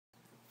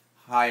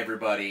Hi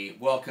everybody,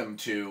 welcome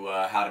to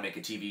How to Make a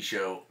TV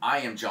Show.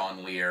 I am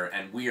John Lear,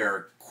 and we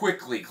are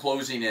quickly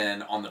closing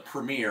in on the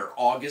premiere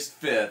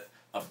August 5th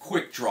of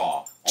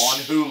Quickdraw on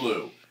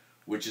Hulu,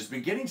 which has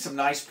been getting some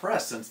nice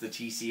press since the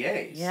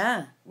TCAs.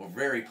 Yeah. We're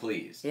very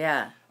pleased.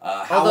 Yeah.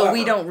 However, although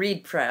we don't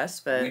read press,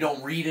 but... We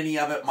don't read any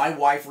of it. My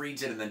wife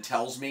reads it and then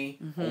tells me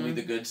only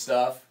the good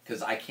stuff,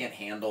 because I can't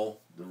handle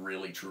the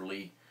really,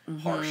 truly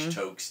harsh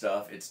toke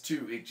stuff. It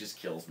just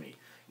kills me.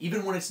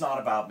 Even when it's not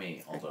about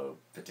me, although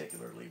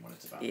particularly when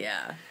it's about me.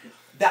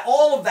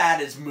 All of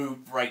that is moot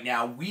right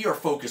now. We are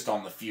focused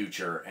on the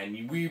future,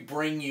 and we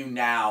bring you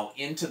now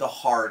into the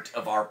heart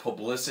of our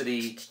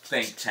publicity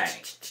think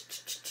tank.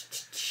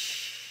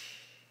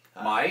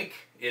 Mike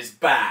is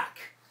back.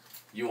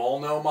 You all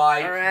know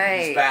Mike. All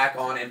right. He's back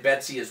on, and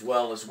Betsy as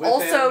well is with him.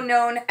 Also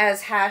known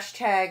as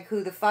hashtag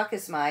Who the Fuck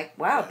is Mike.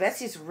 Wow,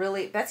 Yes.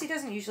 Betsy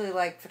doesn't usually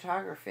like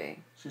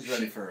photography. She's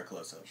ready for her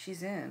close-up.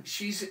 She's in.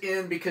 She's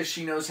in because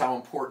she knows how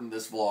important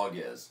this vlog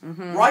is.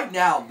 Right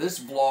now, this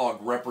vlog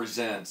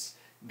represents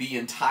the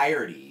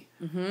entirety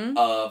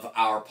of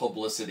our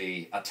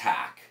publicity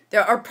attack.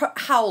 There are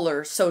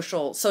Howler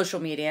social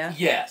media.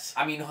 Yes.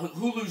 I mean,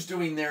 Hulu's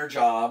doing their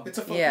job. It's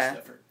a focused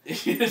effort.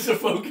 It's a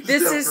focused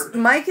effort.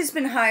 Mike has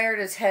been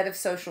hired as head of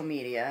social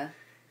media.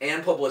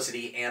 And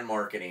publicity and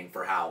marketing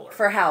for Howler.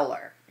 For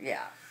Howler,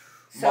 yeah.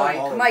 So,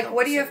 Mike,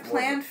 what do you have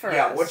planned for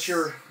us?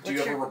 Yeah, do you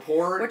have a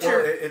report?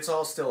 It's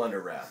all still under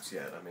wraps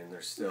yet. I mean,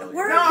 there's still...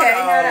 We're okay.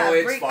 No,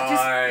 it's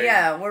fine.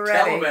 Yeah, we're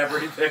ready. Tell them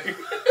everything.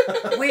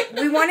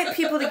 we wanted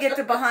people to get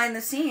the behind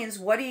the scenes.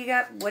 What do you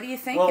got? What are you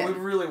thinking? Well, we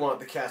really want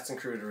the cast and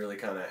crew to really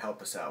kind of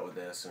help us out with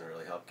this and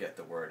really help get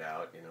the word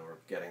out. You know, we're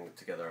getting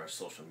together our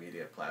social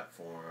media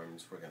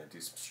platforms. We're going to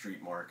do some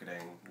street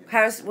marketing. You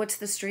know. What's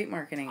the street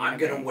marketing? I'm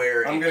going to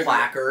wear a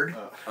placard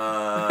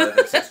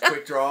that says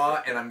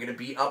Quickdraw, and I'm going to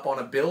be up on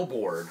a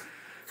billboard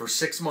for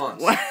 6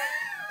 months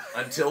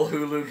until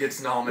Hulu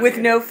gets nominated. With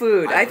no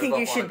food. I think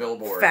you should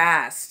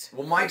fast.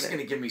 Well, Mike's going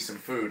to give me some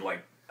food,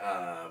 like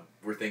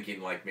we're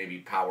thinking like maybe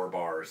power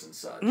bars and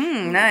such.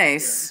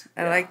 Nice.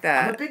 I like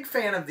that. I'm a big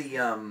fan of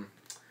the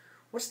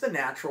what's the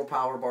natural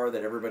power bar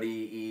that everybody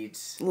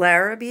eats?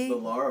 Larrabee? The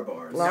Lara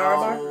bars.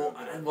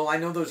 Well, I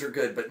know those are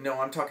good, but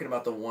no, I'm talking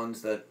about the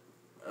ones that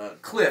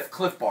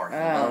Cliff Bar.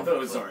 Oh,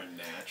 those aren't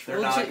natural.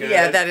 They're not good.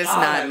 Yeah, that is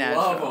not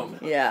natural. I love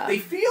them. Yeah. They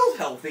feel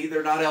healthy.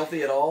 They're not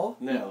healthy at all.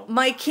 No.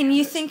 Mike, can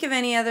you think of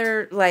any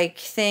other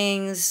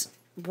things?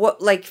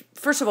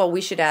 First of all,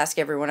 we should ask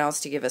everyone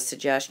else to give us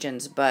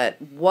suggestions. But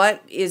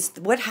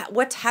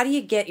how do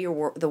you get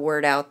the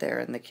word out there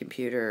in the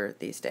computer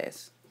these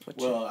days?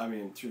 I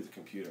mean, through the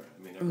computer.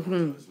 I mean,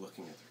 everyone is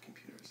looking at their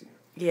computers. You know.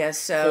 Yeah,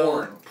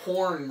 so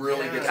porn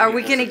really gets. Are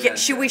we gonna get?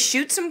 Should we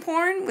shoot some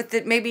porn with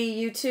it? Maybe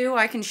you two.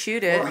 I can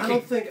shoot it. Well, I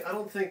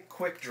don't think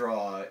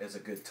Quickdraw is a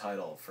good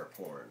title for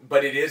porn.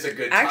 But it is a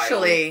good title.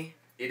 Actually,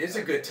 it is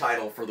a good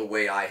title for the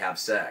way I have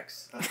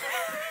sex.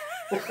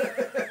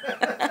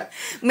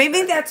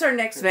 Maybe that's our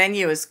next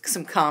venue is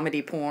some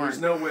comedy porn.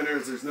 There's no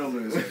winners. There's no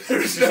losers.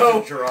 There's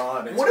no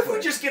draw. What if we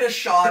just get a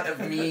shot of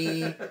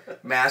me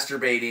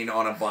masturbating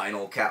on a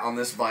vinyl on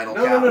this vinyl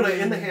couch? No,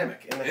 in the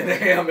hammock. In the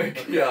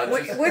hammock. Yeah.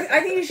 I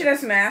think you should have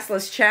some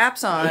assless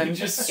chaps on.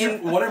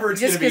 Whatever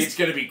it's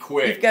gonna be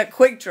quick. You've got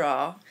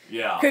Quickdraw.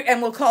 Yeah.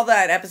 And we'll call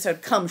that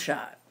episode "Cum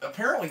Shot."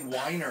 Apparently,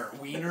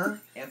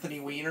 Anthony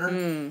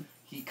Weiner,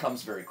 he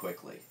comes very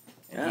quickly,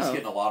 and he's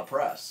getting a lot of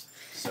press.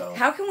 So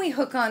how can we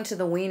hook on to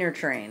the Wiener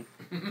train,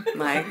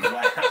 Mike?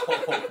 Wow.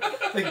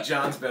 I think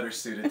John's better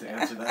suited to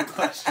answer that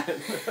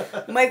question.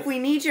 Mike, we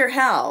need your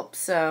help,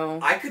 so...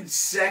 I could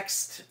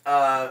sext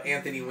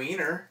Anthony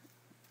Weiner.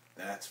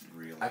 That's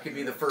really I could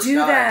be the first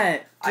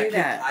guy. Do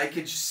that. I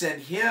could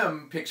send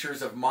him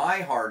pictures of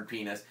my hard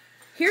penis.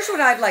 Here's what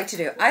I'd like to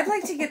do. I'd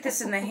like to get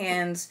this in the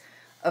hands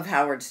of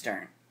Howard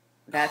Stern.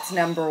 That's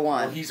number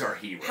one. Well, he's our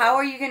hero. How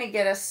are you going to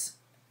get us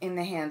in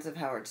the hands of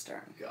Howard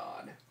Stern?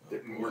 God.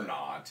 We're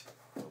not.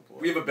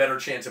 We have a better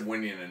chance of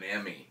winning an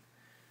Emmy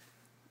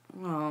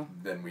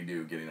than we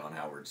do getting on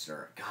Howard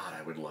Stern. God,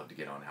 I would love to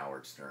get on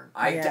Howard Stern.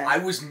 I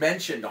was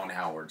mentioned on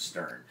Howard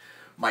Stern.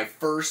 My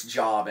first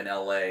job in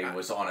L.A.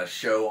 was on a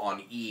show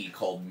on E!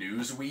 Called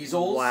News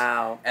Weasels.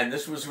 Wow. And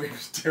this was a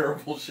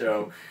terrible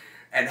show.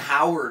 And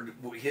Howard,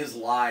 his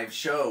live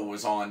show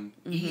was on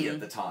E! At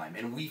the time.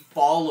 And we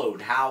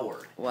followed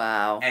Howard.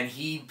 Wow. And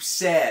he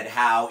said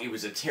how it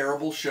was a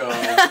terrible show,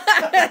 but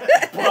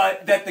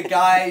that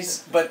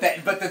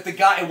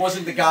it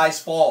wasn't the guy's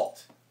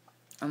fault.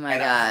 Oh my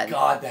God.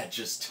 God, that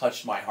just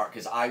touched my heart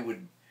because I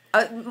would.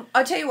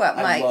 I'll tell you what,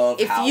 Mike.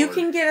 If you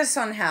can get us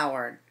on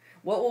Howard,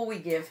 what will we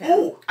give him?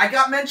 Oh, I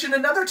got mentioned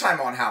another time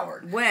on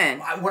Howard. When?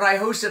 When I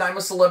hosted I'm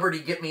a Celebrity,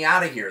 Get Me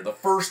Out of Here, the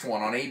first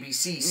one on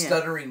ABC,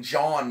 Stuttering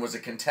John was a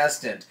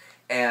contestant,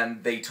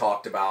 and they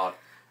talked about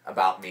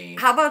me.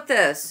 How about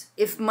this?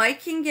 If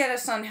Mike can get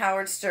us on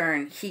Howard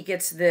Stern, he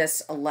gets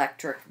this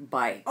electric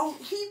bike. Oh,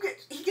 he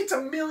gets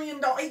 $1 million.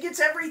 He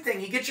gets everything.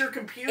 He gets your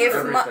computer.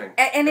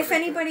 If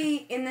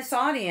anybody in this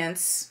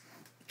audience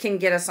can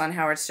get us on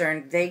Howard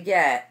Stern, they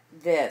get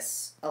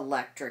this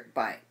electric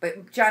bike.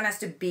 But John has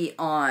to be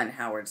on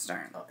Howard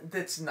Stern.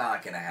 That's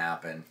not going to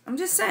happen. I'm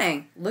just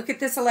saying, look at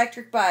this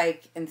electric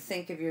bike and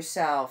think of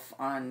yourself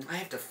on... I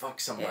have to fuck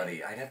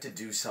somebody. I'd have to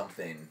do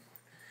something.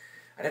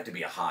 I'd have to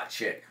be a hot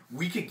chick.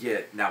 We could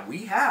get... Now,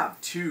 we have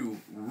 2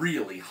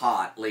 really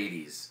hot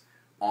ladies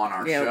on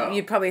our show.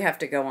 You'd probably have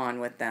to go on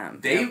with them.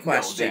 They, no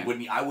question. No, they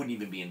wouldn't. I wouldn't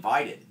even be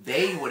invited.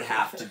 They would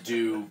have to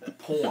do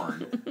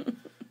porn,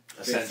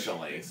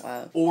 essentially,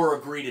 Wow. or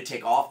agree to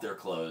take off their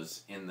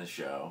clothes in the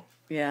show.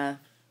 Yeah.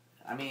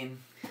 I mean,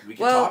 we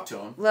can talk to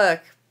them.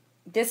 Look,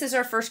 this is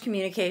our first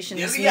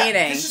communications meeting.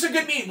 This is a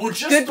good meeting. We're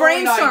just good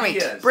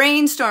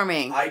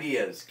brainstorming.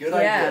 Ideas. Good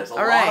ideas. A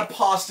lot of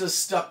pastas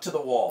stuck to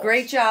the wall.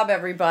 Great job,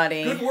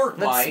 everybody. Good work,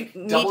 Mike.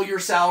 Double your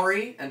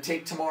salary and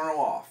take tomorrow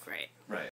off.